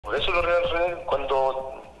Por eso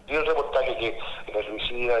cuando vi el reportaje que el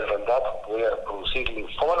herbicida, el RoundUp, podía producir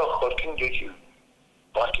linfoma a los Hodgkin, yo dije,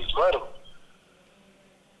 qué claro.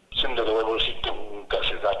 Siempre te voy a producir un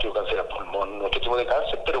cáncer gástrico, cáncer de pulmón, otro tipo de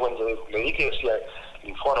cáncer, pero cuando leí que decía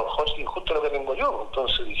linfoma a los Hodgkin, justo lo que tengo yo,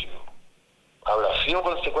 entonces dije, ¿habrá sido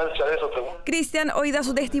consecuencia de eso? Cristian hoy da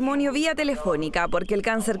su testimonio vía telefónica porque el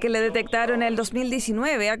cáncer que le detectaron en el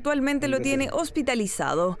 2019 actualmente lo tiene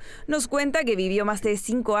hospitalizado. Nos cuenta que vivió más de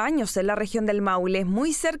 5 años en la región del Maule,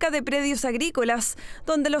 muy cerca de predios agrícolas,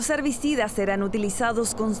 donde los herbicidas eran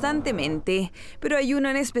utilizados constantemente. Pero hay uno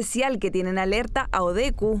en especial que tiene en alerta a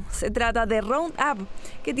ODECU. Se trata de RoundUp,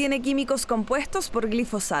 que tiene químicos compuestos por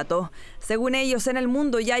glifosato. Según ellos, en el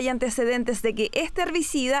mundo ya hay antecedentes de que este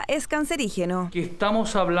herbicida es cancerígeno. Que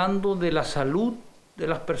estamos hablando de la salud de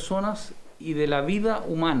las personas y de la vida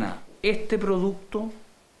humana. Este producto,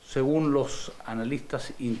 según los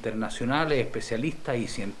analistas internacionales, especialistas y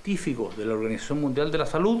científicos de la Organización Mundial de la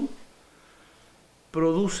Salud,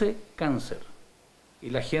 produce cáncer. Y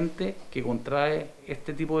la gente que contrae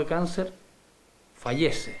este tipo de cáncer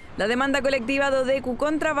fallece. La demanda colectiva de ODECU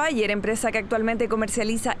contra Bayer, empresa que actualmente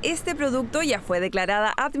comercializa este producto, ya fue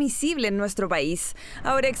declarada admisible en nuestro país.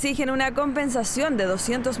 Ahora exigen una compensación de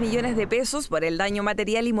 200 millones de pesos por el daño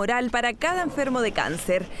material y moral para cada enfermo de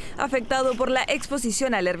cáncer afectado por la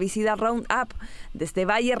exposición al herbicida RoundUp. Desde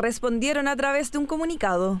Bayer respondieron a través de un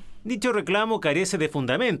comunicado. Dicho reclamo carece de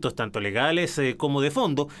fundamentos, tanto legales como de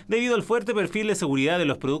fondo, debido al fuerte perfil de seguridad de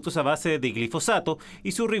los productos a base de glifosato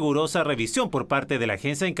y su rigurosa revisión por parte de la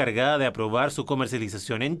agencia encargada de aprobar su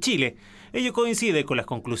comercialización en Chile. Ello coincide con las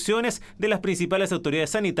conclusiones de las principales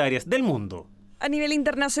autoridades sanitarias del mundo. A nivel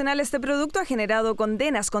internacional, este producto ha generado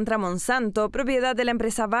condenas contra Monsanto, propiedad de la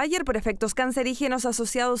empresa Bayer, por efectos cancerígenos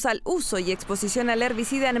asociados al uso y exposición al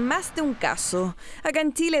herbicida en más de un caso. Acá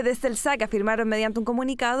en Chile, desde el SAC afirmaron mediante un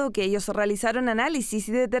comunicado que ellos realizaron análisis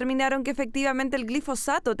y determinaron que efectivamente el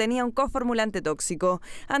glifosato tenía un coformulante tóxico.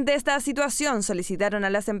 Ante esta situación, solicitaron a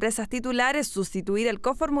las empresas titulares sustituir el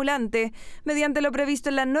coformulante mediante lo previsto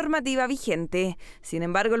en la normativa vigente. Sin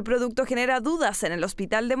embargo, el producto genera dudas en el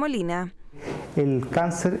hospital de Molina. El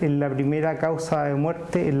cáncer es la primera causa de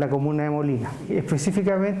muerte en la comuna de Molina.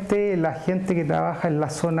 Específicamente la gente que trabaja en la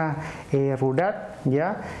zona rural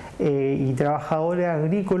y trabajadores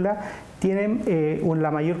agrícolas tienen la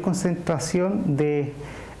mayor concentración de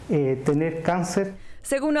tener cáncer.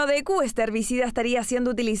 Según ODECU, este herbicida estaría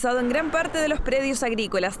siendo utilizado en gran parte de los predios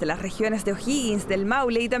agrícolas de las regiones de O'Higgins, del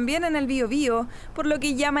Maule y también en el Biobío, por lo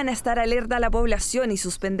que llaman a estar alerta a la población y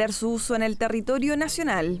suspender su uso en el territorio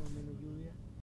nacional.